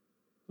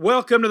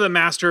Welcome to the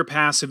Master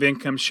Passive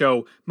Income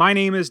Show. My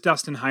name is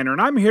Dustin Heiner, and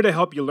I'm here to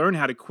help you learn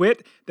how to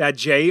quit that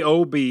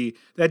JOB,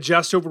 that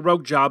just over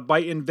broke job, by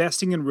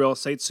investing in real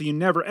estate so you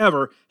never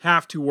ever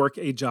have to work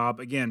a job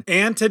again.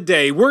 And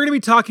today, we're going to be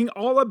talking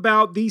all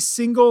about these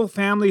single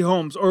family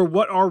homes, or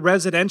what are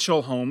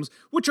residential homes,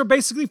 which are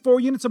basically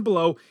 4 units and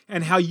below,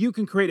 and how you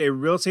can create a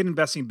real estate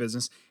investing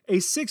business, a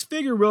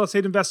 6-figure real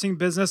estate investing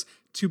business,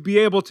 to be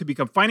able to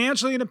become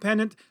financially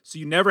independent so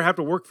you never have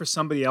to work for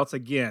somebody else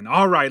again.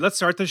 All right, let's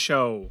start the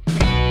show.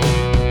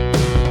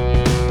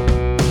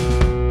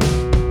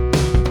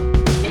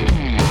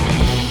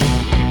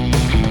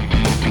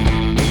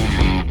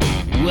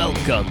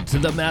 Welcome to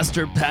the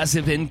Master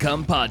Passive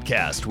Income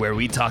Podcast, where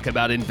we talk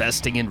about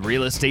investing in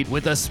real estate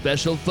with a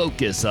special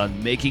focus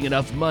on making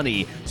enough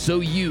money so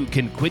you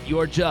can quit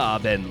your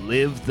job and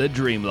live the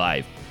dream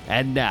life.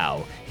 And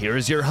now, here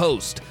is your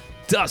host,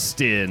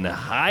 Dustin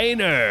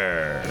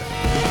Heiner.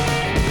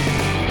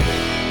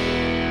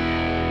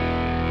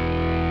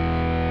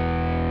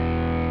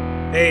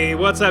 Hey,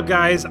 what's up,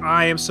 guys?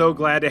 I am so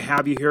glad to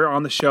have you here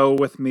on the show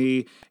with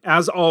me,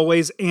 as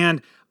always.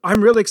 And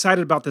I'm really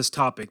excited about this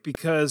topic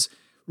because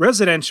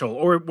residential,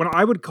 or when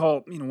I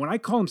call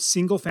them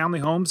single family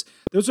homes,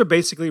 those are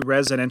basically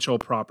residential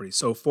properties.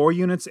 So 4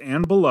 units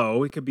and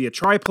below. It could be a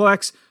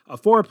triplex, a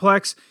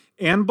fourplex,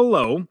 and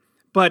below.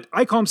 But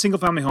I call them single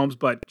family homes,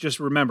 but just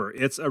remember,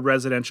 it's a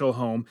residential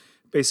home,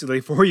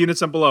 basically 4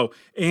 units and below.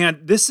 And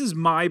this is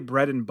my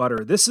bread and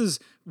butter. This is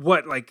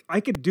what, I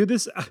could do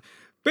this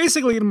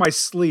basically in my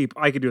sleep.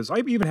 I could do this. I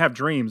even have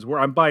dreams where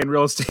I'm buying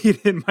real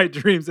estate in my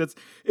dreams.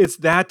 It's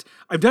that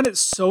I've done it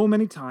so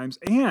many times.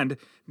 And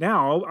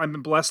now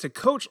I'm blessed to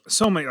coach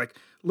so many,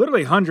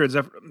 literally hundreds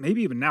of,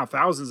 maybe even now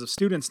thousands of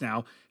students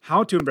now,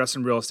 how to invest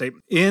in real estate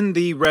in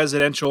the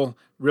residential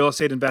real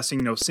estate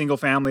investing, single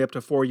family up to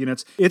 4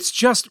 units. It's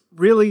just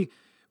really,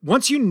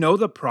 once you know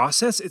the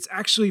process, it's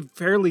actually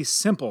fairly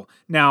simple.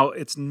 Now,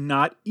 it's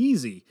not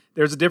easy.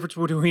 There's a difference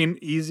between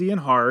easy and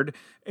hard,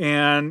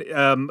 and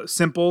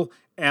simple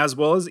as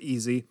well as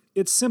easy.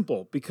 It's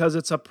simple because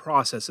it's a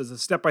process. It's a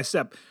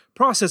step-by-step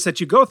process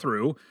that you go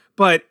through,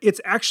 but it's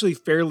actually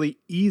fairly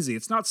easy.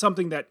 It's not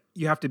something that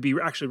you have to be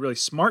actually really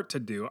smart to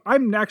do.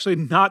 I'm actually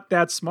not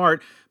that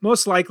smart.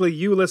 Most likely,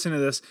 you listen to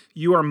this,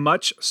 you are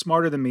much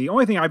smarter than me.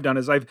 Only thing I've done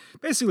is I've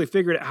basically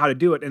figured out how to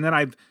do it, and then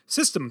I've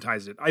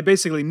systematized it. I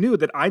basically knew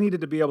that I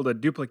needed to be able to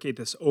duplicate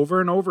this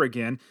over and over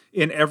again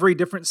in every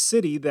different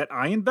city that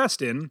I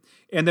invest in.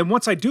 And then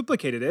once I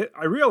duplicated it,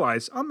 I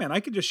realized, oh man, I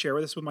could just share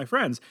this with my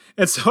friends.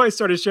 And so I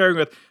started sharing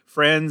with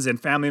friends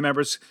and family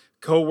members,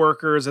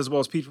 co-workers, as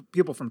well as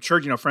people from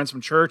church, friends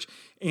from church,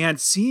 and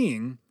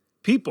seeing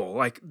people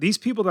like these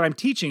people that I'm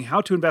teaching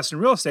how to invest in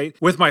real estate.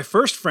 With my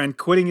first friend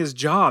quitting his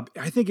job,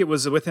 I think it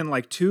was within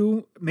maybe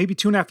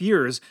 2.5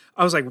 years.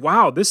 I was like,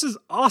 wow, this is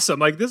awesome.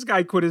 This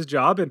guy quit his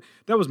job, and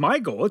that was my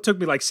goal. It took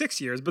me 6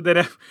 years, but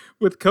then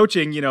with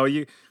coaching,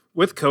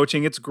 with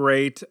coaching, it's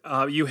great.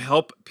 You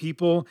help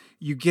people.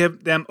 You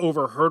give them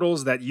over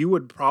hurdles that you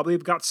would probably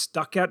have got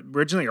stuck at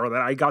originally, or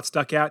that I got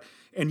stuck at,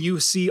 and you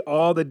see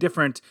all the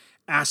different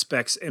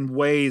aspects and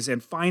ways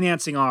and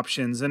financing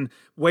options and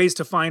ways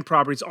to find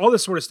properties, all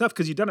this sort of stuff,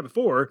 because you've done it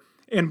before.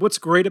 And what's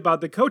great about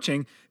the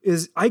coaching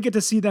is I get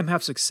to see them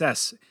have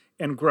success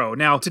and grow.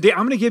 Now, today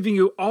I'm going to give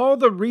you all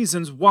the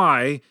reasons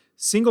why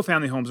single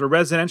family homes or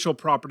residential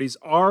properties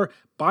are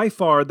by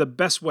far the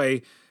best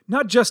way,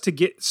 not just to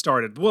get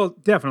started. Well,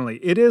 definitely,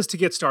 it is to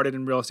get started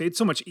in real estate. It's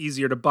so much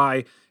easier to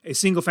buy a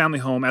single family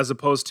home as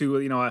opposed to,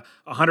 a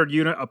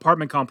 100-unit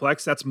apartment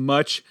complex. That's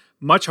much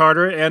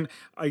harder. And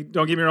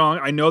don't get me wrong,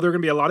 I know there are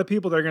going to be a lot of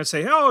people that are going to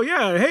say, oh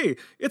yeah, hey,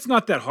 it's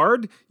not that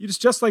hard. It's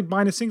just like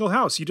buying a single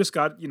house. You just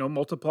got,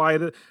 multiply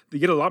you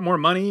get a lot more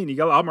money and you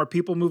got a lot more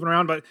people moving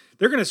around. But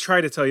they're going to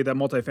try to tell you that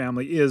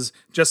multifamily is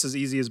just as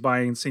easy as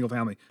buying single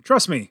family.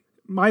 Trust me.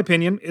 My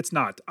opinion, it's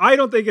not. I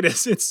don't think it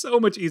is. It's so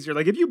much easier.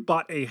 If you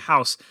bought a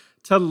house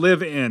to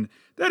live in,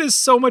 that is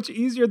so much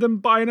easier than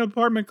buying an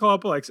apartment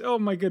complex. Oh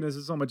my goodness,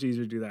 it's so much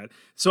easier to do that.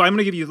 So I'm going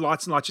to give you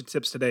lots and lots of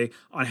tips today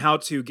on how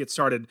to get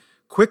started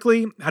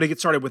quickly, how to get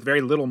started with very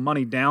little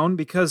money down,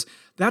 because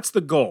that's the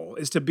goal,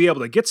 is to be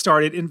able to get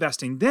started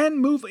investing, then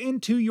move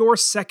into your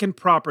second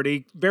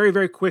property very,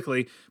 very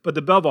quickly. But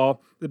above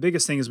all, the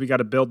biggest thing is we got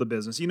to build the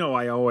business.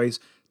 I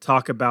always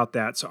talk about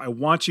that. So I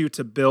want you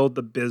to build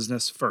the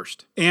business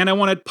first. And I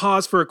want to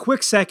pause for a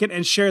quick second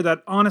and share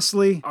that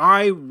honestly,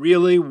 I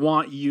really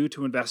want you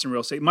to invest in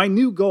real estate. My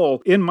new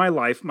goal in my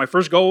life, my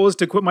first goal was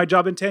to quit my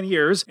job in 10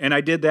 years, and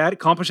I did that,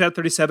 accomplished that at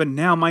 37.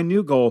 Now my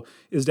new goal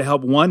is to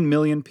help 1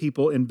 million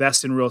people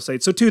invest in real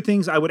estate. So 2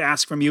 things I would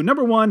ask from you.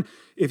 Number 1,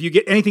 if you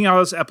get anything out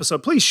of this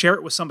episode, please share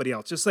it with somebody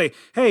else. Just say,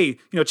 hey,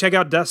 check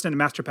out Dustin and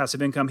Master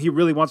Passive Income. He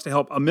really wants to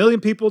help 1 million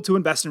people to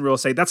invest in real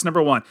estate. That's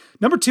number 1.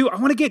 Number 2, I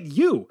want to get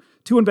you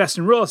to invest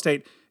in real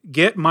estate.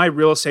 Get my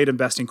real estate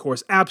investing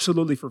course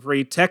absolutely for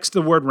free. Text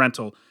the word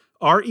rental,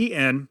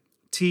 REN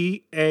to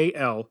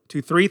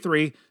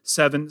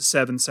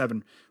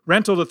 33777.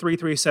 Rental to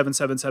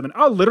 33777.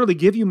 I'll literally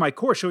give you my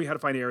course, show you how to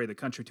find an area of the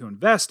country to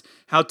invest,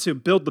 how to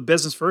build the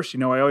business first.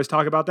 I always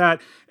talk about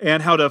that,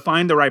 and how to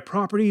find the right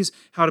properties,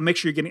 how to make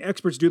sure you're getting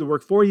experts to do the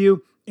work for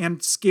you,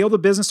 and scale the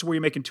business to where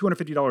you're making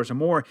 $250 or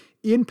more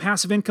in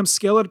passive income.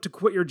 Scale it to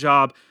quit your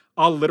job.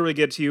 I'll literally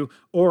get it to you,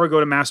 or go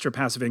to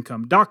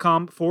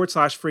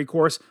masterpassiveincome.com/free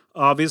course.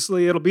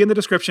 Obviously, it'll be in the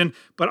description,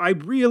 but I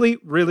really,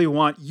 really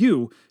want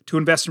you to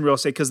invest in real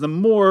estate, because the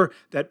more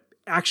that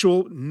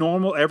actual,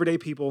 normal, everyday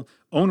people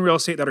own real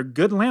estate that are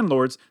good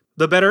landlords,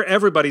 the better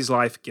everybody's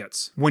life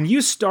gets. When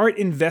you start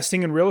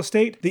investing in real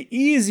estate, the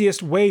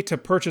easiest way to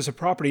purchase a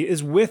property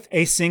is with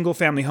a single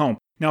family home.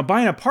 Now,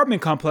 buying an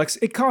apartment complex,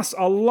 it costs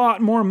a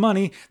lot more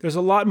money. There's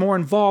a lot more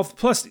involved.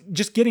 Plus,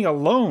 just getting a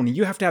loan,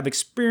 you have to have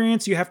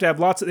experience. You have to have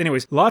lots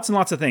and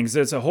lots of things.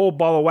 There's a whole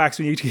ball of wax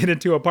when you get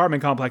into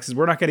apartment complexes.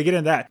 We're not going to get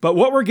into that. But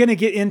what we're going to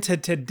get into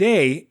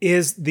today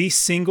is the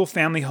single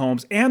family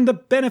homes and the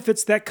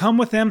benefits that come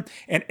with them,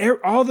 and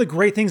all the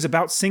great things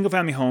about single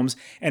family homes,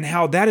 and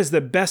how that is the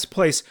best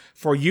place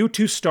for you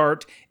to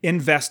start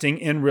investing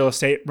in real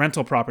estate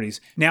rental properties.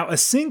 Now, a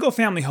single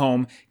family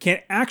home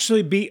can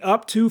actually be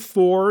up to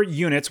 4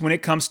 units when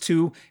it comes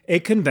to a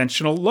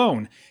conventional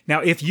loan. Now,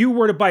 if you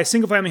were to buy a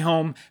single family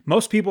home,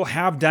 most people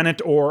have done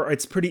it, or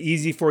it's pretty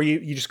easy for you.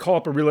 You just call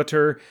up a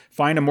realtor,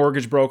 find a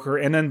mortgage broker,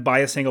 and then buy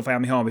a single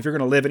family home if you're going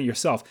to live in it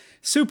yourself.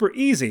 Super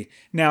easy.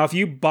 Now, if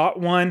you bought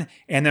one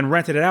and then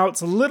rented it out,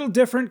 it's a little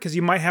different, because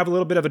you might have a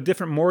little bit of a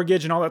different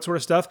mortgage and all that sort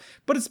of stuff,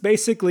 but it's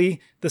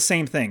basically the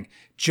same thing.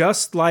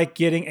 Just like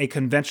getting a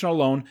conventional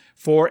loan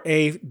for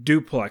a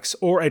duplex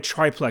or a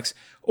triplex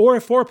or a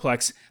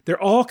fourplex,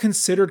 they're all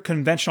considered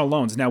conventional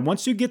loans. Now,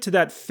 once you get to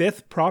that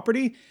fifth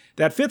property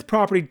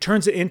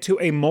turns it into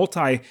a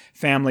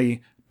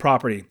multi-family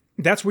property.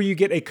 That's where you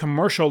get a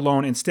commercial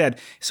loan instead.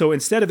 So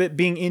instead of it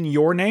being in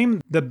your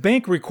name, the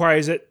bank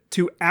requires it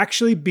to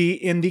actually be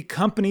in the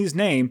company's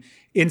name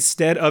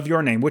instead of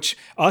your name, which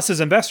us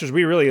as investors,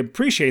 we really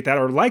appreciate that,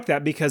 or like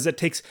that, because it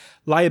takes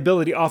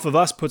liability off of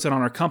us, puts it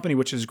on our company,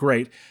 which is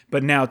great.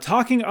 But now,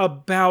 talking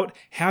about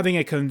having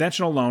a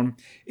conventional loan,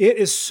 it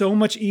is so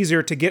much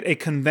easier to get a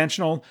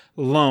conventional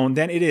loan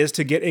than it is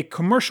to get a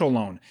commercial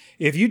loan.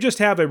 If you just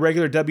have a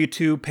regular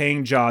W-2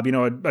 paying job,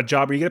 a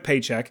job where you get a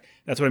paycheck,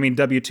 that's what I mean,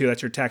 W-2,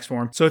 that's your tax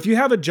form. So if you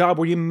have a job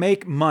where you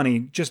make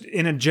money just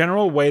in a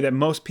general way that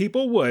most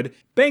people would,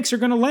 banks are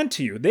going to lend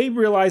to you. They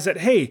realize that,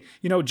 hey,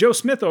 Joe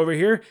Smith over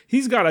here,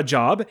 he's got a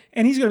job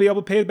and he's going to be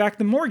able to pay back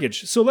the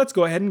mortgage. So let's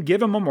go ahead and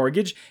give him a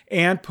mortgage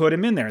and put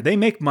him in there. They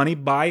make money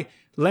by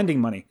lending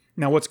money.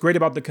 Now, what's great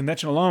about the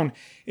conventional loan,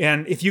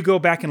 and if you go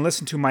back and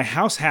listen to my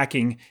house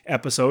hacking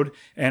episode,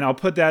 and I'll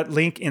put that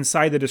link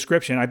inside the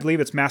description, I believe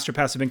it's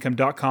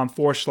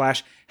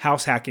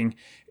masterpassiveincome.com/house hacking.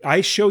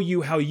 I show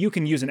you how you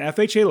can use an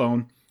FHA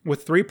loan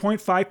with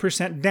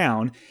 3.5%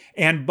 down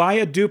and buy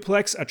a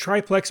duplex, a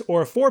triplex,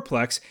 or a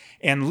fourplex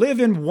and live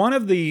in one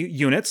of the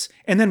units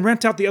and then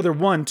rent out the other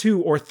 1,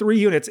 2, or 3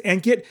 units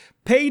and get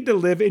paid to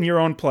live in your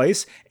own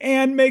place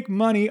and make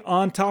money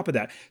on top of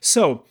that.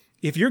 So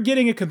if you're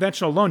getting a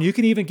conventional loan, you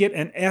can even get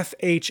an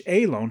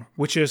FHA loan,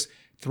 which is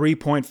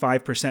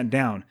 3.5%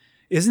 down.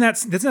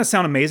 Doesn't that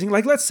sound amazing?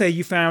 Like, let's say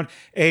you found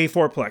a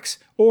fourplex,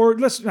 or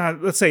let's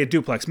say a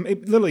duplex. A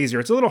little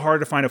easier. It's a little harder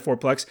to find a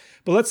fourplex,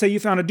 but let's say you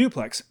found a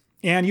duplex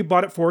and you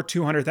bought it for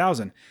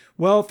 $200,000.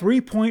 Well,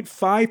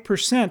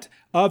 3.5%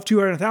 of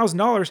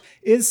 $200,000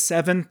 is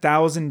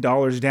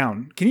 $7,000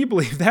 down. Can you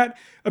believe that?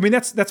 I mean,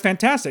 that's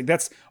fantastic.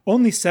 That's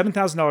only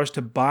 $7,000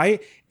 to buy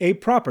a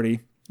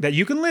property that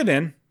you can live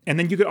in, and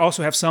then you could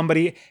also have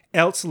somebody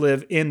else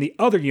live in the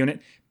other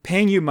unit,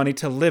 paying you money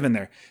to live in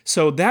there.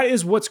 So that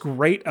is what's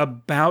great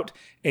about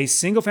a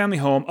single family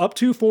home up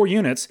to 4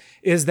 units,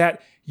 is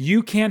that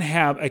you can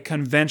have a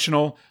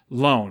conventional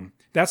loan.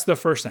 That's the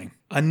first thing.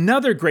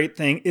 Another great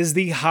thing is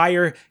the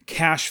higher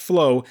cash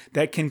flow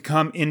that can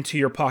come into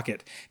your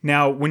pocket.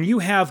 Now, when you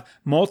have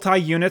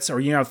multi-units, or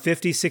you have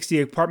 50,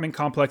 60 apartment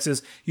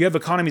complexes, you have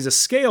economies of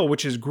scale,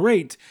 which is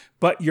great,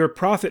 but your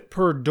profit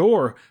per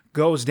door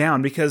goes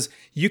down because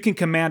you can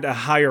command a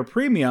higher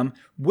premium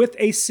with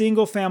a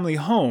single family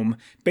home.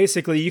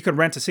 Basically, you could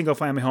rent a single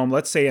family home,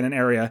 let's say in an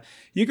area,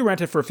 you could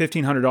rent it for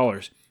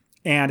 $1,500.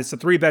 And it's a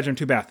 3-bedroom,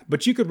 2-bath.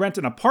 But you could rent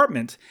an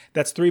apartment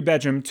that's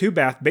 3-bedroom,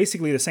 2-bath,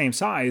 basically the same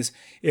size.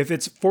 If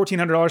it's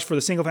 $1,400 for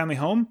the single-family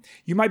home,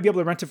 you might be able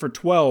to rent it for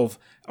 $1,200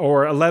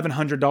 or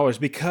 $1,100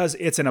 because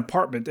it's an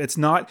apartment. It's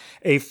not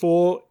a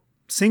full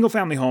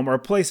single-family home or a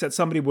place that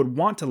somebody would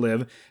want to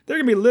live. They're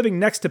going to be living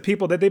next to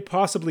people that they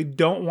possibly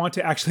don't want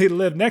to actually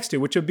live next to,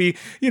 which would be,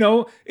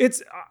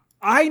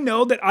 I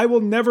know that I will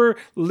never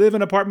live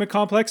in an apartment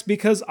complex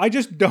because I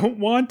just don't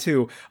want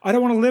to. I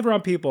don't want to live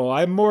around people.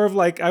 I'm more of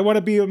like, I want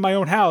to be in my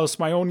own house,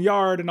 my own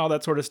yard, and all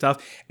that sort of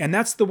stuff. And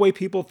that's the way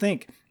people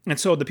think. And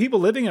so the people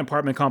living in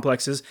apartment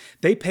complexes,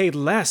 they pay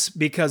less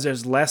because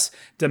there's less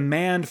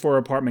demand for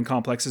apartment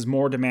complexes,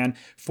 more demand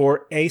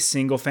for a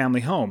single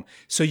family home.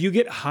 So you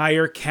get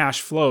higher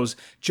cash flows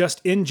just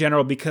in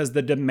general because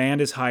the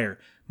demand is higher.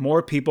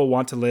 More people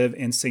want to live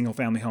in single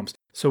family homes.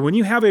 So when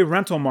you have a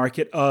rental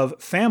market of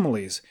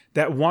families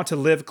that want to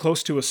live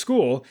close to a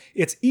school,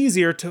 it's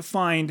easier to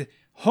find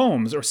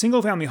homes or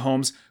single-family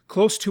homes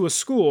close to a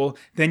school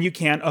than you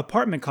can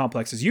apartment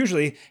complexes.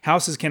 Usually,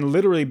 houses can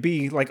literally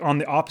be like on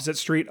the opposite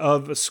street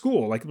of a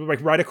school, like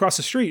right across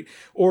the street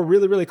or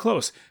really, really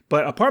close.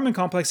 But apartment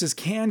complexes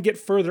can get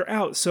further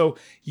out. So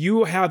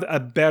you have a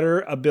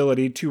better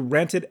ability to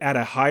rent it at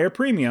a higher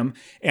premium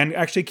and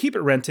actually keep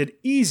it rented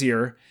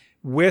easier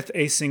with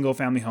a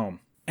single-family home.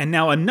 And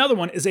now another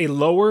one is a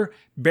lower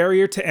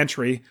barrier to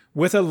entry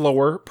with a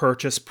lower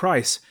purchase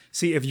price.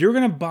 See, if you're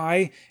going to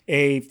buy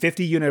a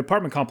 50-unit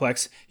apartment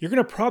complex, you're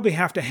going to probably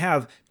have to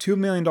have $2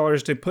 million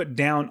to put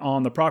down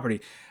on the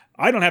property.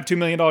 I don't have $2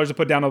 million to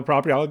put down on the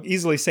property. I'll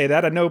easily say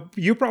that. I know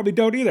you probably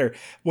don't either.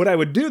 What I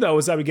would do, though,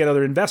 is I would get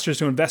other investors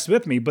to invest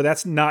with me, but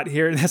that's neither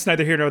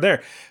here nor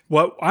there.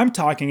 What I'm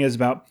talking is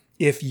about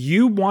if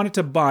you wanted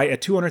to buy a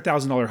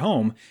 $200,000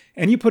 home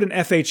and you put an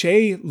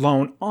FHA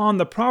loan on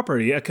the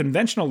property, a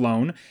conventional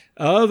loan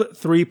of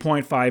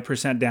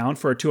 3.5% down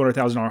for a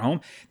 $200,000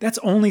 home, that's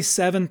only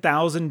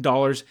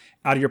 $7,000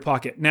 out of your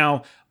pocket.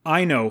 Now,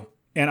 I know,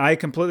 and I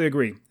completely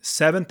agree,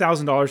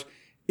 $7,000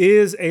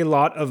 is a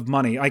lot of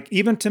money. Like,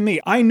 even to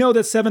me, I know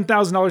that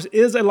 $7,000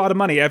 is a lot of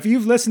money. If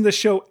you've listened to the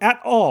show at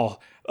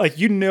all,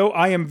 you know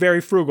I am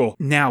very frugal.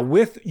 Now,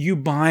 with you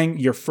buying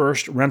your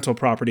first rental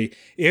property,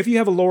 if you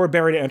have a lower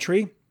barrier to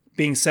entry,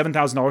 being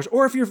 $7,000,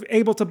 or if you're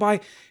able to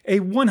buy a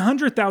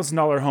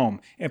 $100,000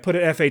 home and put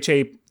an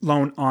FHA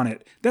loan on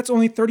it, that's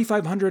only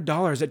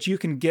 $3,500 that you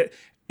can get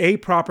a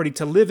property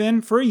to live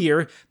in for a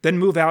year, then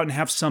move out and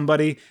have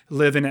somebody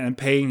live in it and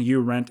paying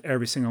you rent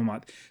every single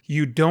month.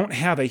 You don't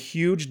have a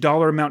huge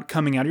dollar amount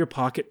coming out of your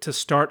pocket to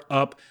start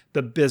up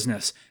the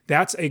business.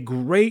 That's a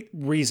great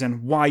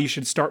reason why you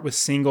should start with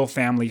single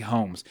family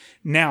homes.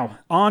 Now,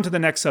 on to the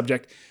next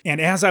subject.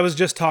 And as I was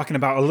just talking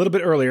about a little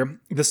bit earlier,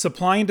 the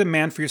supply and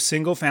demand for your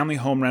single family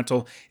home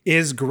rental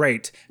is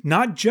great.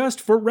 Not just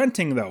for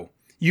renting though.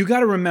 You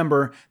got to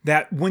remember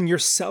that when you're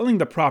selling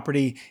the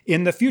property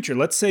in the future,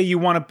 let's say you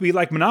want to be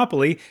like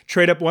Monopoly,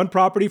 trade up one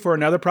property for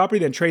another property,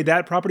 then trade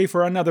that property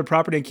for another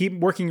property and keep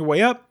working your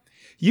way up,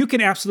 you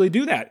can absolutely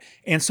do that.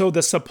 And so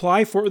the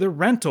supply for the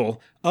rental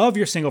of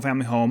your single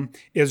family home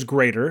is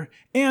greater,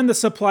 and the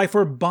supply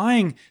for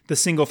buying the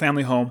single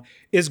family home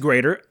is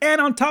greater.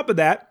 And on top of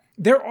that,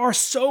 there are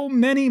so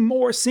many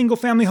more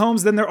single-family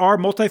homes than there are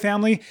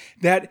multifamily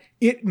that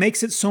it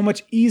makes it so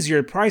much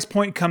easier. Price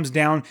point comes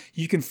down.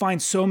 You can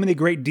find so many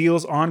great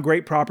deals on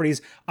great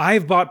properties.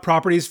 I've bought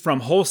properties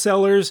from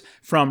wholesalers,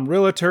 from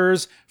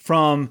realtors,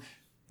 from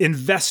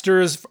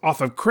investors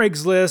off of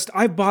Craigslist.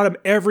 I've bought them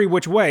every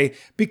which way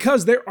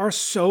because there are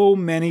so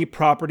many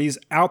properties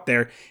out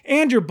there,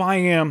 and you're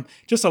buying them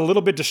just a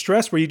little bit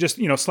distressed where you just,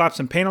 slap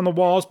some paint on the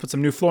walls, put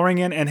some new flooring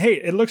in, and hey,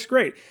 it looks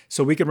great.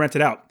 So we can rent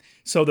it out.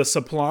 So the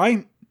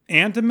supply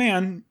and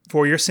demand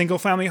for your single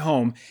family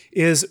home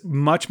is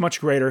much, much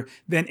greater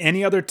than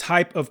any other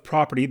type of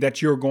property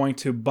that you're going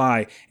to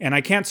buy. And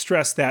I can't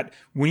stress that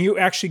when you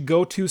actually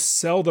go to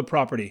sell the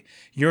property,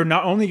 you're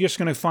not only just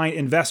going to find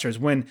investors.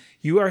 When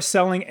you are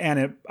selling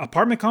an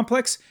apartment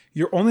complex,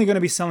 you're only going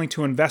to be selling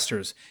to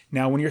investors.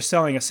 Now, when you're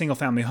selling a single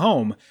family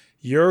home,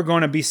 you're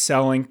going to be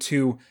selling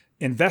to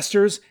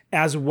investors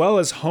as well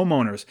as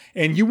homeowners.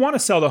 And you want to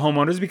sell to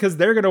homeowners because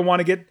they're going to want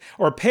to get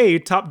or pay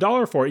top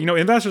dollar for it.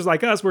 Investors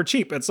like us, we're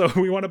cheap. And so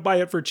we want to buy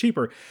it for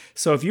cheaper.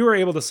 So if you are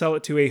able to sell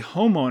it to a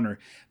homeowner,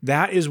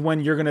 that is when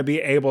you're going to be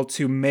able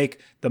to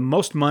make the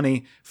most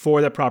money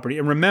for that property.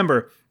 And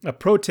remember, a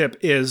pro tip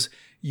is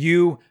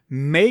you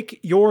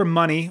make your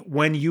money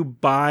when you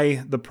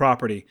buy the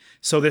property.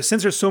 So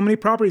since there's so many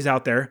properties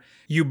out there,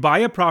 you buy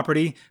a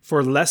property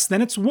for less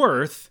than it's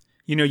worth.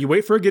 You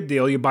wait for a good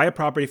deal, you buy a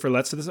property for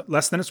less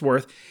than it's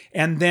worth,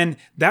 and then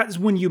that's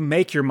when you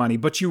make your money,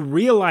 but you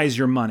realize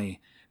your money.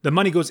 The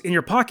money goes in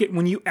your pocket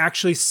when you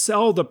actually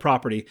sell the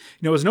property.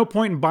 There's no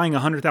point in buying a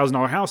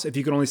 $100,000 house if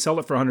you can only sell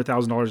it for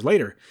 $100,000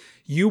 later.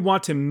 You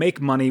want to make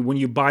money when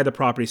you buy the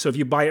property. So if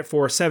you buy it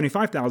for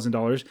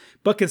 $75,000,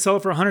 but can sell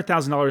it for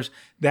 $100,000,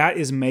 that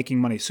is making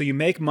money. So you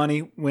make money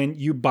when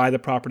you buy the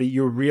property.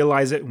 You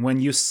realize it when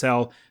you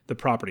sell the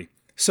property.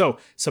 So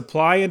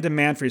supply and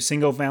demand for your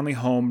single family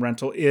home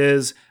rental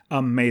is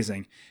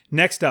amazing.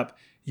 Next up,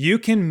 you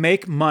can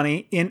make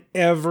money in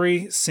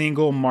every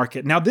single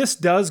market. Now, this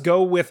does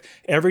go with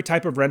every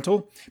type of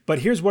rental, but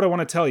here's what I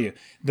want to tell you,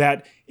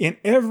 that in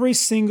every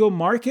single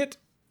market,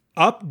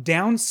 up,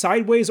 down,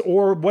 sideways,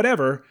 or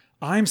whatever,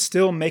 I'm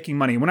still making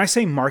money. When I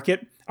say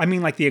market, I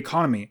mean like the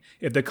economy.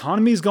 If the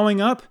economy is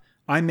going up,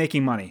 I'm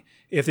making money.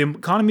 If the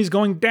economy is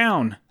going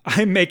down,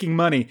 I'm making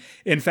money.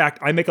 In fact,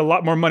 I make a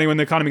lot more money when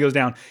the economy goes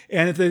down.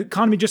 And if the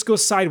economy just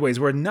goes sideways,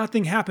 where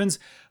nothing happens,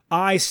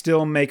 I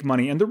still make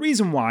money. And the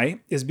reason why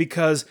is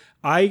because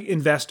I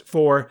invest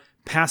for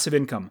passive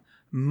income.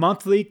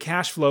 monthly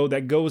cash flow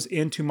that goes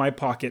into my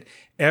pocket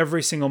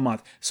every single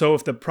month. So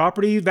if the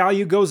property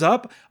value goes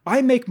up,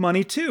 I make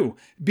money too,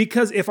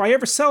 because if I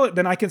ever sell it,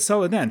 then I can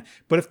sell it then.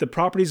 But if the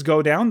properties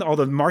go down, all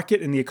the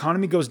market and the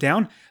economy goes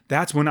down,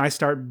 that's when I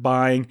start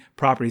buying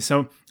properties.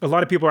 So a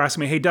lot of people are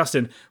asking me, hey,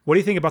 Dustin, what do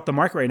you think about the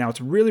market right now?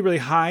 It's really, really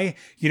high.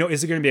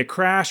 Is it going to be a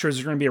crash, or is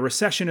there going to be a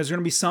recession? Is there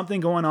going to be something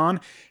going on?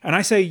 And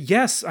I say,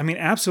 yes,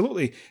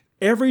 absolutely.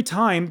 Every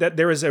time that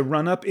there is a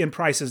run up in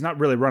prices, not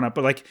really run up,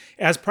 but like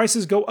as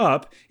prices go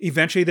up,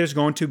 eventually there's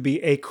going to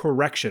be a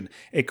correction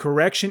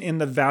in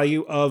the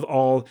value of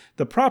all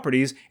the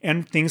properties,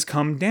 and things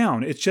come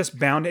down. It's just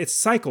bound. It's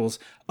cycles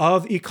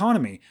of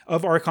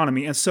our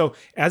economy. And so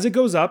as it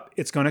goes up,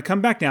 it's going to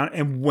come back down.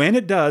 And when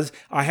it does,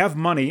 I have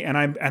money, and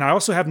I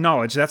also have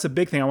knowledge. That's a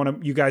big thing I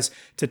want you guys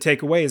to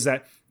take away, is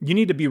that you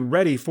need to be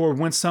ready for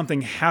when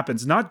something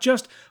happens, not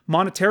just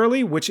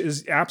monetarily, which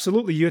is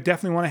absolutely, you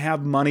definitely want to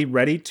have money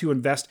ready to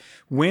invest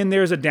when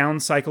there's a down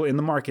cycle in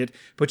the market,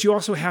 but you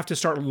also have to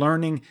start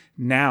learning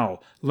now.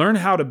 Learn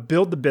how to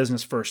build the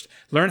business first.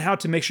 Learn how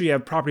to make sure you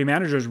have property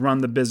managers run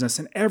the business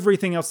and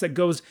everything else that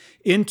goes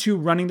into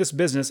running this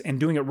business and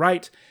doing it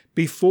right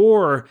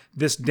before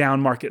this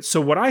down market. So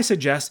what I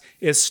suggest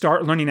is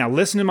start learning now.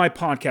 Listen to my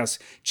podcast.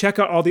 Check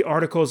out all the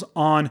articles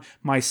on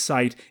my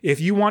site. If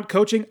you want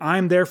coaching,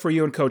 I'm there for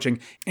you in coaching.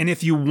 And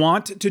if you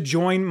want to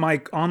join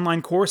my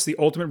online course, The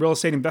Ultimate Real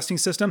Estate Investing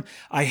System,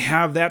 I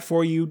have that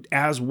for you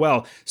as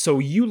well. So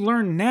you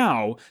learn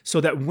now so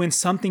that when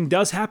something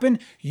does happen,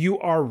 you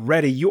are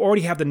ready. You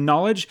already have the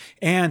knowledge,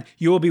 and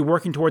you will be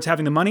working towards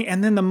having the money,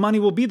 and then the money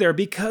will be there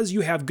because you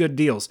have good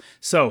deals.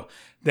 So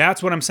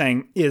that's what I'm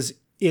saying is,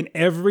 in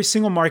every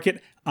single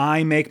market,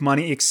 I make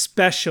money.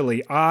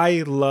 Especially,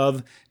 I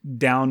love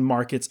down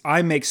markets.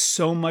 I make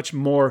so much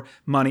more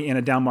money in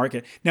a down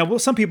market. Now,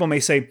 some people may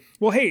say,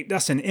 well, hey,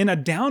 Dustin, in a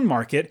down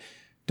market,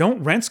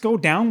 don't rents go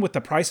down with the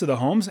price of the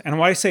homes? And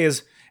what I say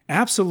is,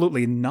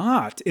 absolutely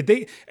not.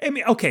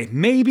 Okay,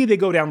 maybe they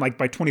go down like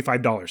by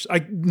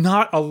 $25,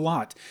 not a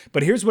lot.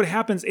 But here's what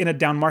happens in a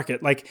down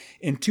market. Like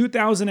in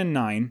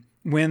 2009,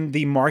 when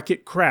the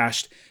market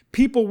crashed,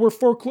 people were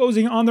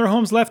foreclosing on their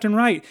homes left and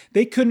right.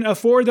 They couldn't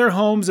afford their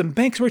homes, and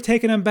banks were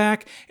taking them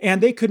back,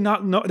 and they could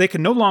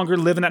no longer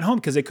live in that home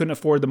because they couldn't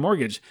afford the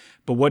mortgage.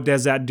 But what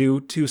does that do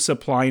to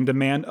supply and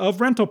demand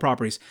of rental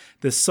properties?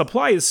 The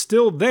supply is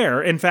still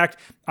there. In fact,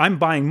 I'm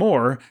buying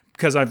more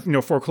because I've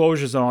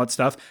foreclosures and all that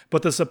stuff,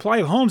 but the supply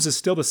of homes is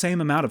still the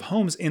same amount of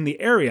homes in the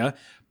area.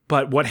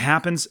 But what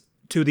happens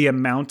to the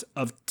amount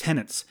of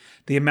tenants?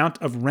 The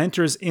amount of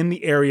renters in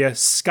the area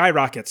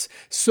skyrockets.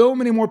 So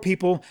many more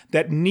people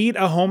that need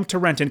a home to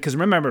rent in, because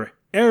remember,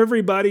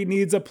 everybody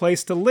needs a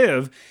place to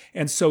live.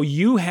 And so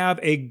you have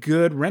a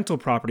good rental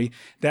property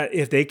that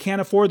if they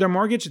can't afford their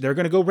mortgage, they're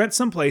going to go rent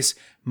someplace.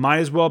 Might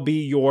as well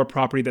be your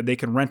property that they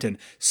can rent in.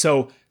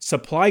 So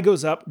supply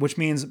goes up, which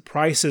means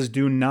prices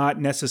do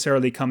not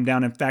necessarily come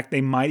down. In fact,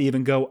 they might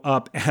even go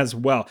up as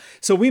well.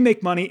 So we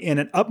make money in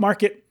an up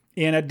market,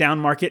 in a down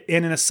market,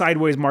 and in a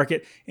sideways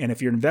market. And if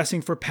you're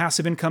investing for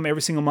passive income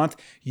every single month,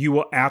 you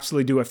will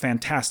absolutely do a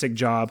fantastic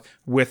job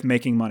with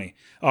making money.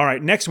 All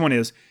right, next one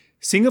is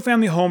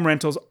single-family home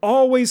rentals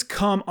always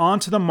come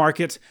onto the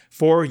market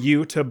for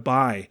you to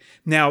buy.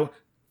 Now,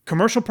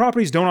 commercial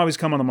properties don't always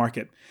come on the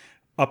market.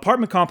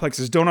 Apartment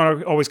complexes don't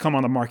always come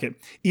on the market.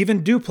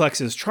 Even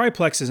duplexes,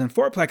 triplexes, and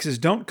fourplexes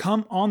don't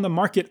come on the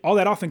market all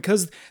that often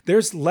because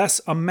there's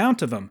less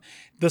amount of them.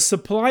 The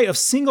supply of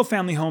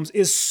single-family homes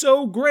is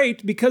so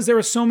great because there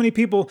are so many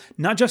people,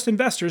 not just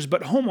investors,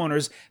 but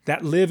homeowners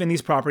that live in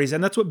these properties,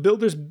 and that's what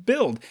builders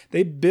build.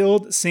 They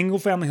build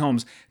single-family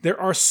homes. There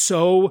are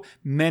so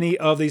many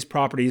of these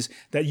properties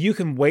that you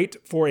can wait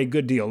for a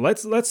good deal.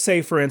 Let's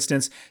say, for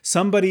instance,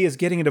 somebody is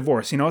getting a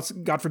divorce.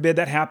 God forbid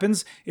that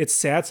happens. It's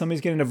sad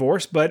somebody's getting a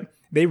divorce, but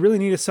they really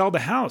need to sell the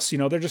house.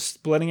 They're just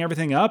splitting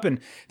everything up and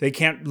they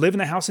can't live in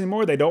the house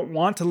anymore. They don't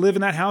want to live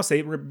in that house.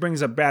 It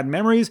brings up bad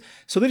memories.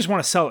 So they just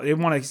want to sell it. They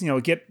want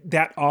to, get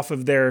that off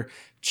of their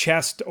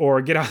chest or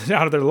get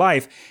out of their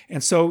life.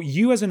 And so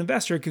you as an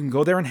investor can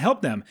go there and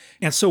help them.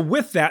 And so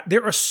with that,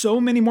 there are so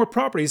many more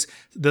properties.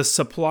 The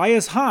supply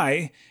is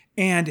high.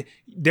 And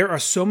there are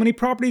so many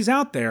properties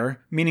out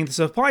there, meaning the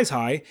supply is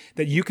high,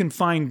 that you can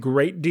find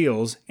great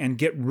deals and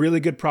get really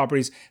good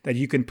properties that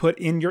you can put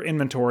in your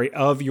inventory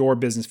of your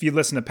business. If you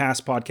listen to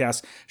past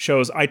podcast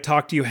shows, I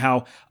talk to you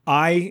how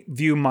I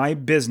view my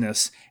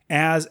business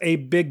as a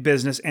big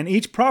business, and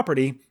each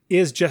property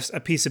is just a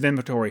piece of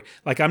inventory.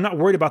 Like, I'm not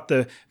worried about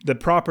the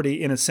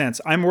property in a sense.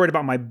 I'm worried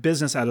about my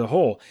business as a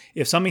whole.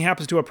 If something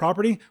happens to a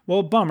property,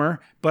 well, bummer,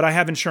 but I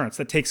have insurance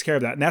that takes care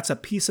of that. And that's a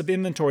piece of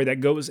inventory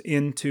that goes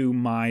into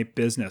my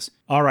business.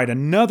 All right,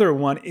 another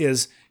one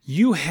is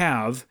you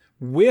have,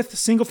 with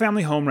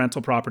single-family home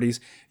rental properties,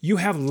 you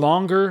have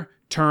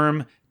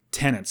longer-term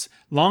tenants,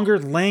 longer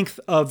length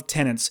of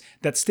tenants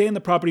that stay in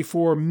the property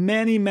for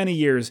many, many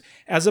years,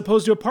 as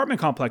opposed to apartment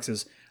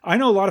complexes. I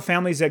know a lot of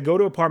families that go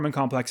to apartment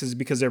complexes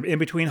because they're in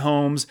between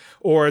homes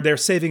or they're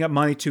saving up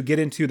money to get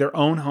into their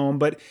own home.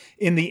 But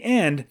in the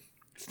end,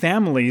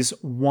 families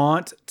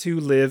want to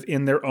live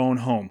in their own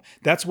home.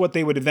 That's what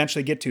they would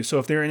eventually get to. So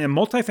if they're in a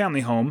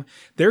multifamily home,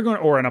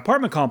 or an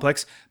apartment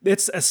complex,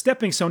 it's a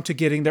stepping stone to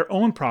getting their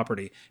own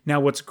property. Now,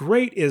 what's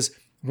great is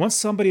once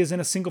somebody is in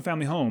a single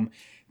family home,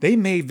 they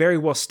may very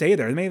well stay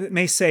there. They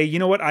may say, you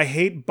know what, I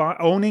hate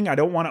owning. I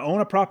don't want to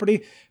own a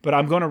property, but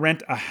I'm going to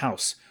rent a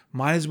house.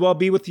 Might as well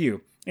be with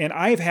you. And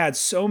I've had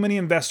so many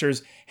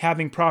investors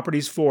having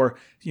properties for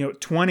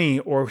 20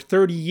 or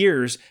 30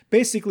 years,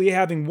 basically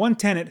having one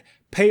tenant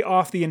pay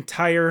off the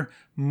entire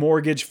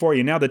mortgage for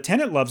you. Now, the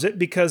tenant loves it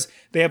because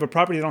they have a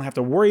property they don't have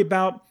to worry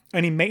about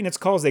any maintenance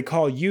calls. They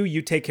call you,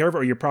 you take care of it,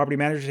 or your property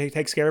manager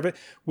takes care of it,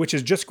 which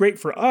is just great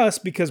for us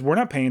because we're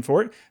not paying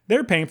for it.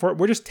 They're paying for it.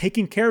 We're just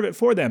taking care of it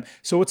for them.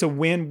 So it's a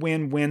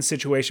win-win-win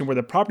situation where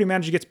the property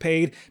manager gets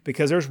paid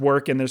because there's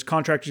work and there's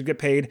contractors get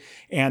paid,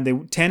 and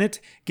the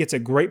tenant gets a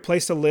great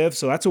place to live.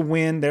 So that's a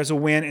win. There's a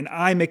win. And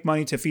I make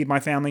money to feed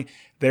my family.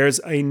 There's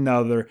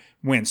another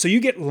win. So you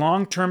get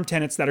long-term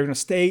tenants that are going to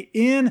stay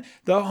in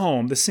the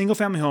home, the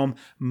single-family home,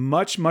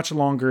 much, much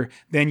longer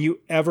than you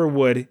ever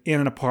would in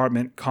an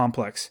apartment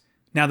complex.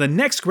 Now, the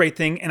next great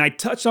thing, and I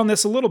touched on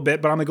this a little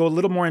bit, but I'm going to go a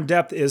little more in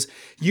depth, is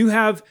you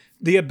have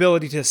the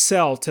ability to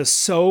sell to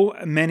so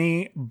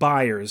many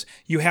buyers.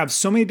 You have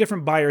so many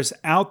different buyers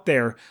out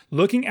there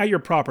looking at your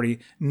property,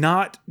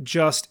 not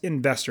just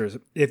investors.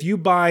 If you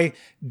buy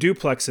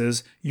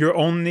duplexes, you're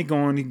only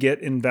going to get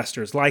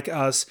investors like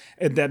us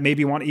that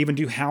maybe want to even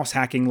do house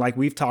hacking like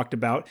we've talked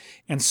about.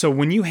 And so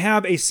when you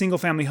have a single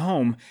family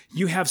home,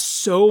 you have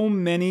so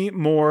many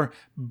more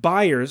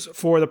buyers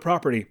for the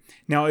property.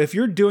 Now, if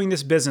you're doing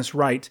this business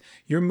right,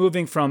 you're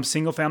moving from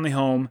single family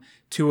home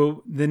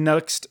to the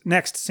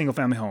next single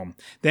family home.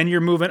 Then you're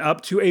moving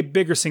up to a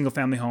bigger single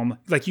family home.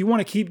 Like, you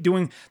want to keep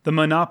doing the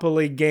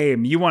Monopoly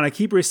game. You want to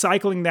keep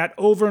recycling that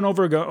over and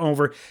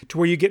over to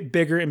where you get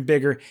bigger and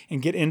bigger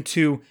and get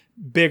into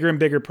bigger and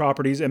bigger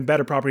properties and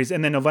better properties,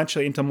 and then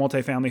eventually into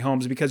multifamily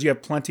homes because you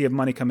have plenty of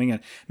money coming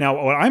in.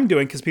 Now, what I'm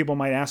doing, because people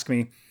might ask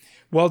me,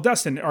 well,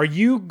 Dustin, are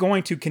you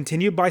going to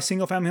continue to buy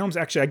single family homes?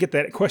 Actually, I get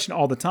that question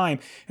all the time.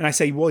 And I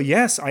say, well,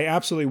 yes, I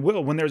absolutely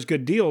will when there's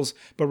good deals.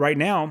 But right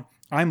now,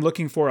 I'm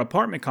looking for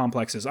apartment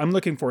complexes. I'm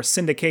looking for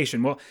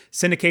syndication. Well,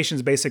 syndication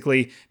is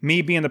basically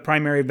me being the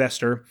primary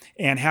investor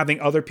and having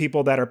other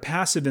people that are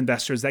passive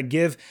investors that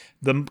give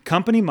the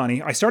company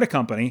money. I start a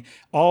company,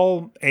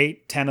 all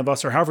 8, 10 of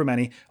us, or however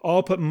many,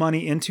 all put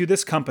money into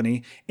this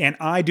company, and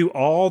I do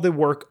all the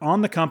work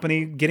on the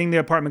company, getting the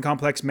apartment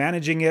complex,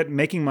 managing it,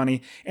 making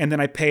money, and then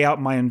I pay out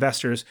my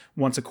investors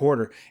once a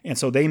quarter, and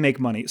so they make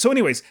money. So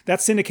anyways,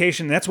 that's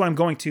syndication. That's what I'm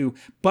going to.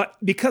 But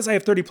because I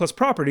have 30 plus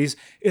properties,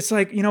 it's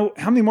like,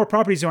 how many more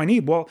properties do I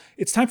need? Well,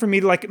 it's time for me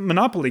to, like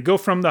Monopoly, go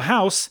from the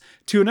house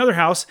to another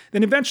house,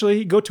 then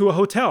eventually go to a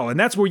hotel. And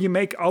that's where you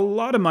make a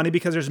lot of money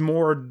because there's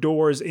more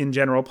doors in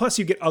general. Plus,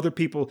 you get other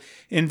people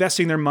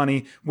investing their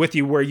money with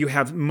you where you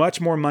have much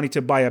more money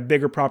to buy a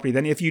bigger property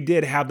than if you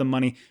did have the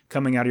money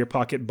coming out of your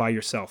pocket by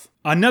yourself.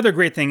 Another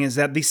great thing is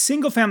that the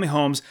single family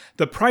homes,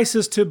 the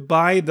prices to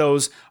buy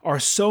those are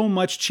so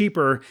much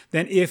cheaper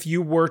than if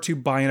you were to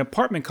buy an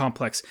apartment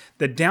complex.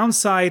 The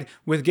downside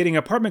with getting an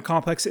apartment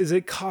complex is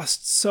it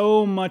costs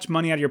so much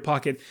money out of your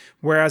pocket,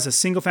 whereas a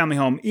single family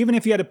home, even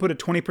if you had to put a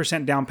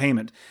 20% down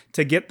payment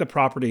to get the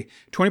property,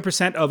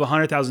 20% of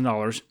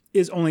 $100,000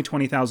 is only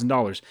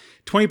 $20,000.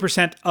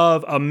 20%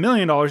 of $1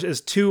 million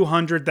is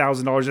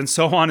 $200,000, and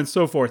so on and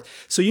so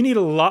forth. So you need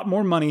a lot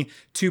more money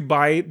to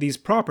buy these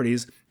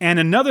properties. And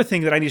another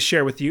thing that I need to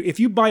share with you, if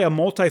you buy a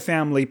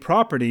multifamily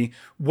property,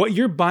 what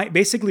you're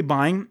basically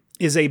buying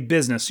is a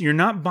business. You're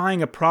not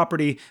buying a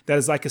property that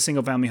is like a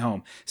single family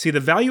home. See, the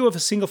value of a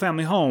single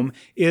family home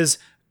is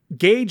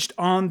gauged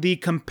on the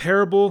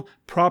comparable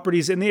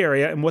properties in the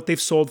area and what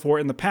they've sold for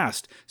in the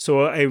past.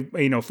 So a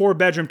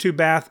 4-bedroom,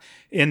 2-bath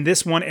in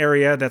this one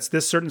area, that's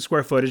this certain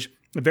square footage,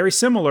 a very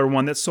similar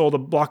one that's sold a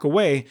block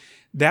away,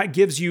 that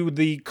gives you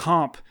the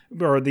comp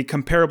or the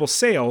comparable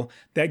sale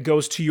that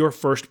goes to your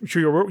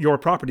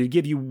property to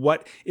give you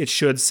what it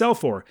should sell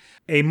for.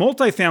 A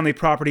multifamily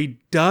property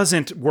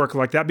doesn't work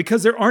like that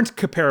because there aren't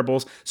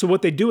comparables. So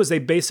what they do is they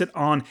base it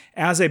on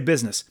as a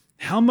business.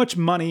 How much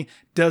money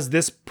does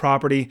this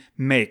property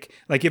make?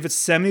 Like if it's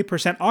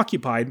 70%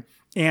 occupied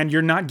and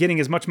you're not getting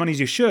as much money as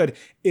you should,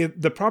 if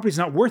the property's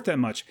not worth that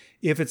much.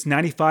 If it's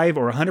 95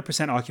 or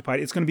 100%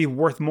 occupied, it's going to be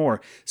worth more.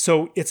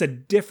 So it's a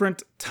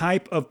different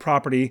type of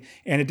property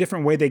and a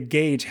different way they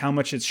gauge how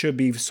much it should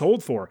be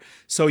sold for.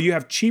 So you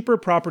have cheaper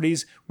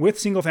properties with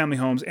single family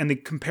homes, and the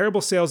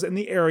comparable sales in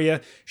the area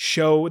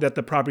show that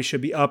the property should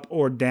be up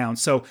or down.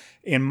 So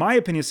in my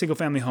opinion, single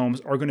family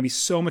homes are going to be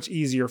so much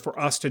easier for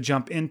us to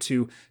jump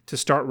into to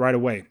start right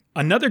away.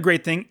 Another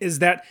great thing is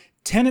that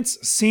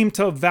tenants seem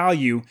to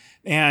value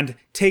and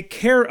take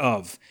care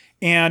of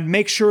and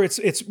make sure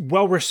it's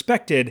well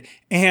respected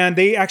And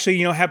they actually,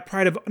 have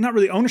pride of not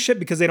really ownership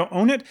because they don't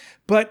own it,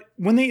 but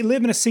when they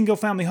live in a single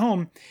family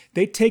home,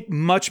 they take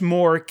much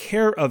more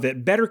care of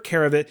it, better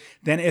care of it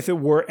than if it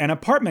were an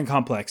apartment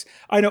complex.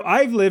 I know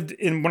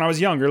when I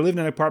was younger, lived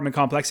in an apartment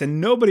complex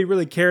and nobody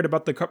really cared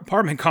about the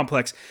apartment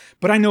complex.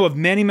 But I know of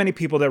many, many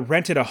people that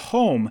rented a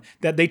home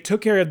that they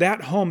took care of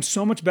that home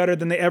so much better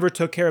than they ever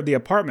took care of the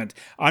apartment.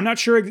 I'm not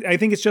sure. I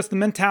think it's just the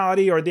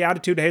mentality or the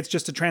attitude. Hey, it's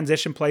just a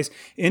transition place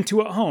into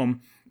a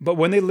home. But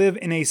when they live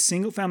in a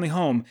single family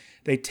home,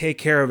 they take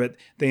care of it.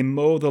 They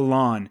mow the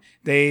lawn.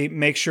 They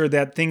make sure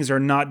that things are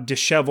not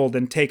disheveled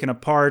and taken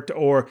apart,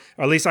 or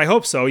at least I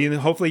hope so.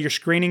 Hopefully you're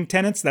screening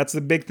tenants. That's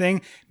the big thing.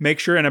 Make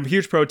sure, and a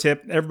huge pro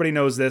tip, everybody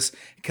knows this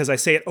because I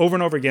say it over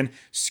and over again,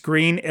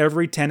 screen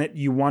every tenant.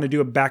 You want to do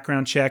a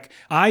background check.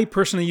 I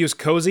personally use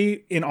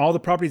Cozy in all the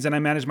properties that I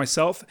manage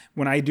myself.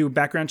 When I do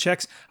background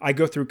checks, I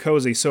go through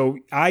Cozy. So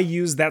I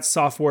use that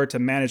software to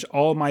manage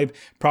all my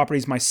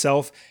properties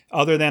myself.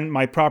 Other than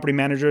my property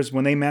managers,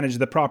 when they manage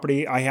the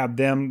property, I have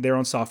their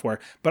own software.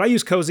 But I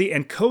use Cozy,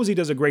 and Cozy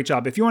does a great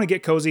job. If you want to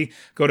get Cozy,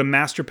 go to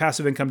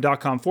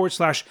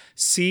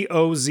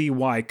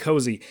masterpassiveincome.com/COZY,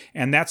 Cozy.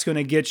 And that's going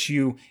to get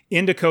you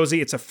into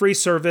Cozy. It's a free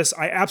service.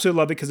 I absolutely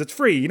love it because it's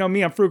free. You know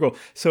me, I'm frugal.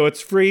 So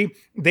it's free.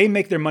 They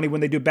make their money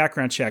when they do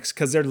background checks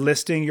because they're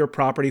listing your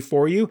property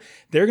for you.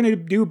 They're going to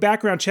do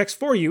background checks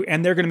for you,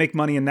 and they're going to make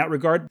money in that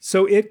regard.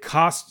 So it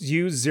costs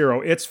you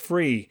zero. It's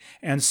free.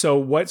 And so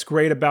what's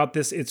great about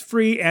this, it's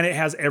free and it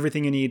has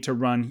everything you need to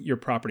run your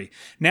property.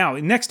 Now,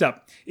 next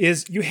up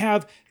is you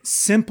have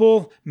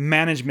simple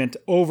management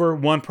over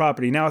one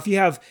property. Now, if you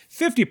have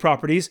 50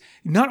 properties,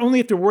 not only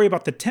have to worry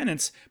about the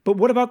tenants, but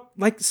what about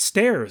like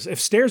stairs? If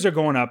stairs are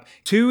going up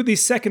to the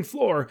second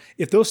floor,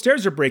 if those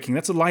stairs are breaking,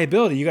 that's a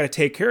liability. You got to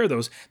take care of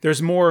those.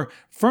 There's more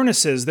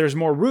furnaces, there's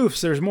more roofs,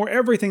 there's more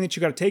everything that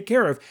you got to take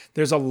care of.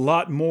 There's a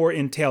lot more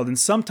entailed. And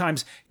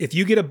sometimes if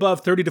you get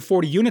above 30 to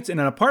 40 units in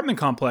an apartment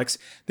complex,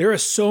 there are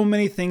so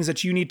many things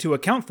that you need to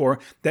account for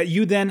that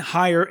you then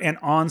hire an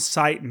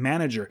on-site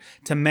manager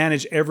to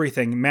manage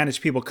everything, manage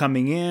people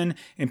coming in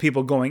and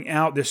people going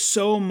out. There's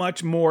so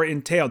much more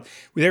entailed.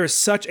 There is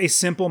such a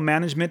simple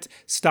management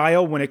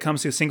style when it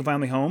comes to single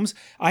family homes.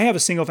 I have a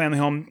single family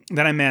home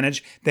that I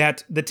manage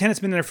that the tenant's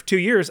been there for 2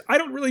 years. I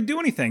don't really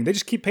do anything. They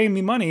just keep paying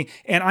me money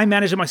and I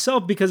manage it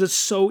myself because it's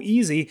so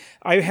easy.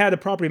 I had a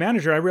property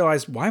manager. I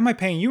realized, why am I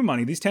paying you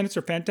money? These tenants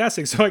are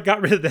fantastic. So I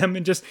got rid of them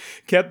and just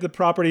kept the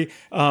property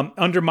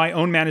under my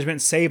own management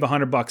and save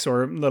 $100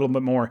 or a little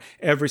bit more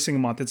every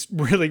single month. It's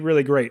really,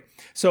 really great.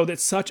 So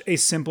that's such a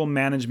simple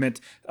management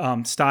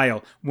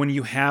style when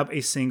you have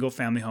a single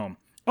family home.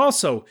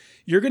 Also,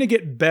 you're going to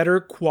get better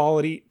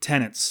quality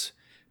tenants.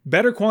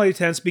 Better quality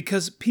tenants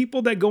because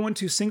people that go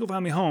into single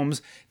family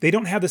homes, they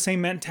don't have the same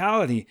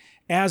mentality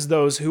as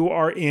those who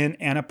are in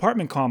an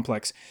apartment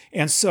complex.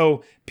 And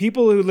so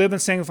people who live in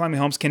single family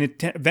homes can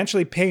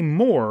eventually pay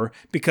more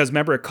because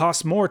remember, it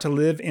costs more to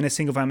live in a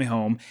single family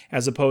home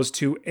as opposed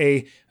to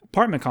a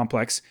apartment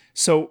complex.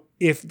 So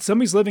if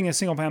somebody's living in a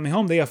single family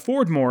home, they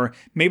afford more.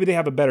 Maybe they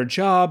have a better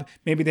job.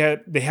 Maybe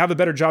they have a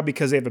better job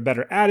because they have a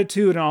better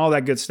attitude and all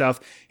that good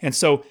stuff. And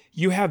so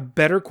you have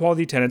better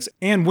quality tenants.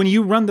 And when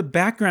you run the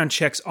background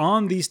checks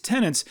on these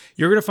tenants,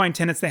 you're going to find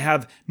tenants that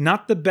have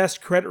not the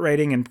best credit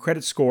rating and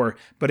credit score.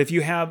 But if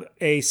you have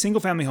a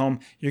single family home,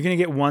 you're going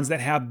to get ones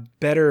that have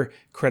better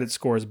credit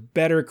scores,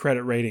 better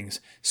credit ratings.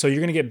 So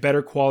you're going to get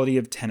better quality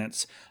of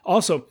tenants.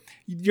 Also,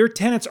 your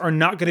tenants are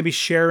not going to be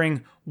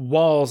sharing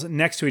walls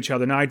next to each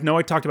other. Now, I know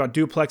I talked about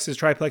duplexes,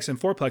 triplexes, and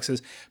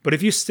fourplexes, but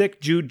if you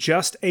stick to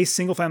just a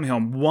single family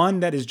home, one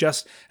that is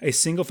just a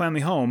single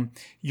family home,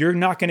 you're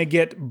not going to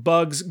get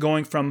bugs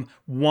going from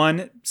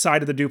one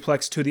side of the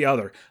duplex to the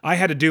other. I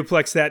had a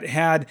duplex that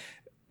had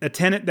a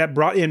tenant that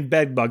brought in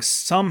bed bugs,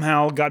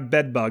 somehow got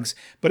bed bugs,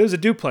 but it was a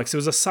duplex. It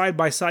was a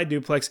side-by-side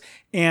duplex,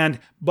 and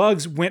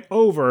bugs went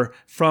over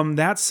from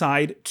that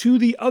side to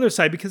the other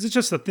side because it's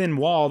just a thin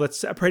wall that's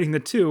separating the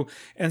two.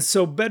 And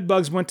so bed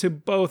bugs went to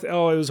both.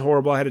 Oh, it was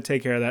horrible. I had to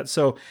take care of that.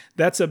 So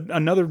that's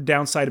another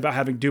downside about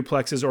having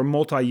duplexes or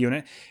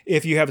multi-unit.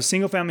 If you have a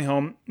single-family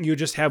home, you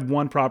just have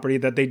one property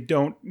that they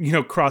don't,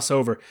 cross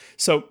over.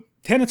 So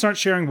tenants aren't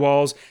sharing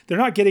walls. They're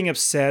not getting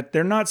upset.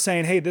 They're not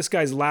saying, hey, this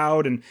guy's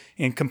loud and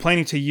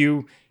complaining to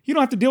you. You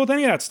don't have to deal with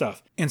any of that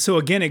stuff. And so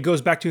again, it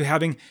goes back to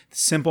having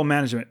simple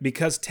management.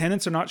 Because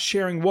tenants are not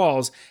sharing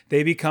walls,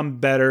 they become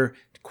better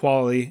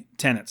quality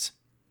tenants.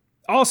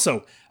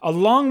 Also,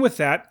 along with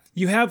that,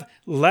 you have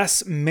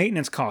less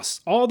maintenance costs.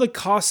 All the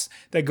costs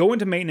that go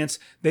into maintenance,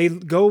 they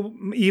go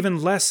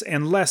even less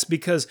and less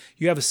because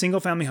you have a single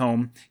family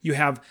home. You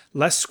have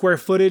less square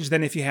footage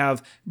than if you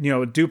have,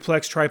 a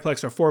duplex,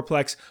 triplex, or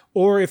fourplex,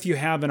 or if you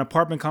have an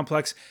apartment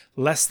complex,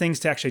 less things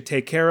to actually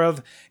take care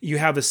of. You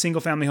have a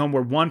single family home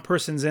where one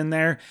person's in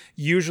there.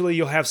 Usually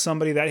you'll have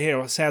somebody that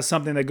has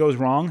something that goes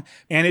wrong.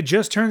 And it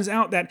just turns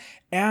out that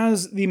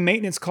as the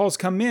maintenance calls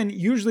come in,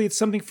 usually it's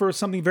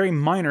something very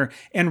minor,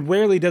 and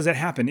rarely does it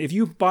happen. If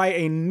you buy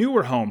a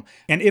newer home,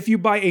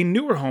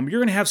 you're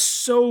going to have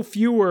so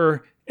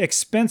fewer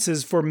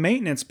expenses for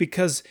maintenance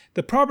because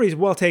the property is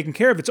well taken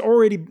care of. It's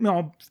already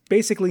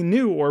basically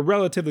new or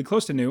relatively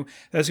close to new.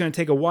 That's going to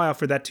take a while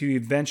for that to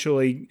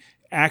eventually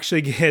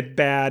actually get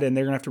bad, and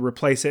they're going to have to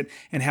replace it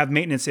and have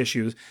maintenance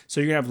issues.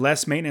 So you're going to have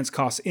less maintenance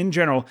costs in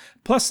general.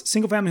 Plus,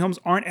 single-family homes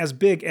aren't as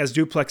big as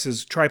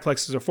duplexes,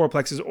 triplexes, or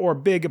fourplexes, or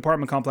big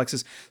apartment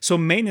complexes. So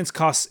maintenance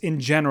costs in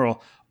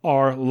general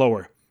are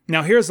lower.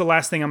 Now, here's the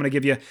last thing I'm going to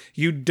give you.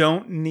 You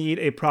don't need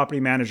a property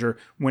manager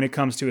when it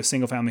comes to a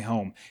single-family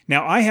home.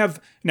 Now, I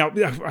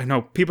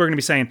know people are going to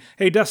be saying,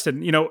 hey,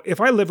 Dustin, if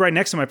I live right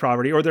next to my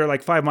property or they're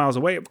like 5 miles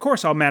away, of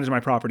course I'll manage my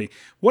property.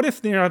 What if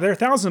they're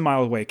 1,000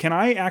 miles away? Can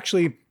I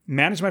actually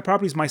manage my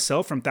properties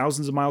myself from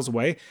thousands of miles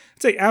away?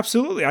 I'd say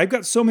absolutely. I've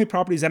got so many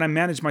properties that I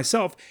manage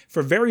myself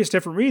for various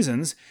different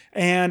reasons.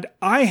 And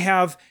I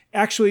have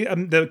actually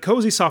the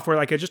Cozy software,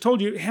 like I just told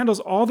you,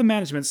 handles all the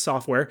management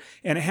software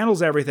and it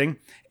handles everything.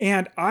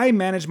 And I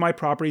manage my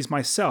properties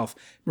myself.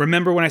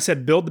 Remember when I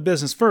said build the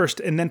business first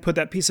and then put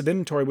that piece of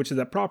inventory, which is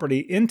that property,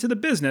 into the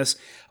business?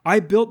 I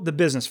built the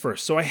business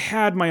first. So I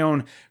had my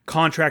own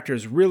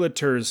contractors,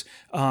 realtors,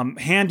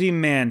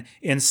 handymen,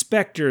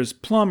 inspectors,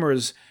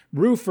 plumbers,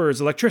 roofers,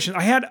 electricians.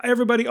 I had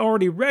everybody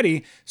already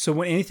ready. So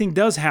when anything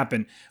does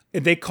happen,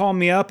 if they call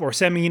me up or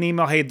send me an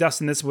email, hey,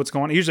 Dustin, this is what's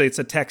going on. Usually it's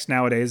a text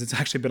nowadays. It's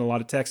actually been a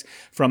lot of texts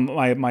from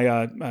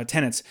my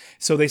tenants.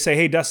 So they say,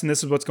 hey, Dustin,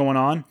 this is what's going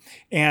on.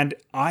 And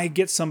I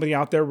get somebody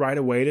out there right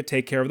away to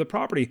take care of the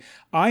property.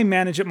 I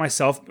manage it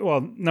myself.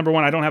 Well, number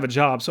one, I don't have a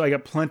job, so I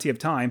got plenty of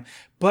time.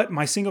 But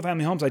my single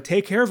family homes, I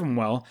take care of them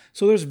well.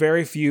 So there's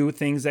very few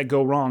things that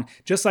go wrong.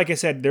 Just like I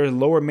said, there's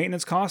lower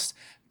maintenance costs.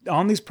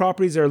 On these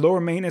properties, there are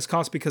lower maintenance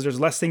costs because there's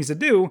less things to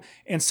do,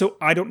 and so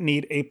I don't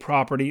need a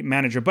property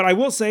manager. But I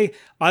will say,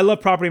 I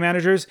love property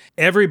managers.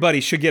 Everybody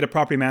should get a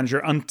property manager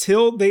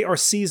until they are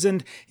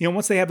seasoned.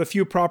 Once they have a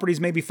few properties,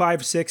 maybe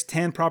 5, 6,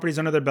 10 properties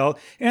under their belt,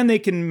 and they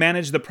can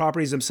manage the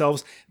properties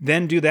themselves,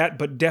 then do that.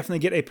 But definitely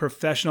get a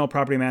professional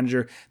property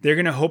manager. They're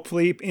going to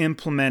hopefully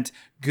implement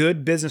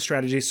good business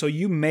strategies so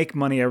you make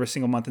money every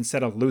single month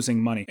instead of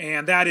losing money.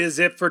 And that is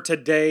it for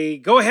today.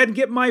 Go ahead and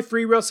get my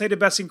free real estate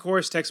investing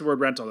course. Text the word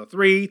rental to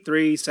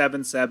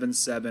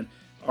 33777,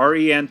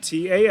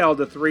 RENTAL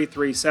to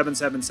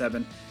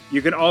 33777.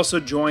 You can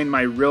also join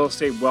my Real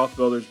Estate Wealth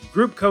Builders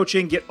group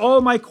coaching. Get all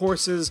my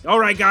courses.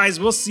 All right, guys,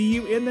 we'll see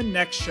you in the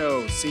next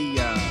show. See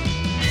ya.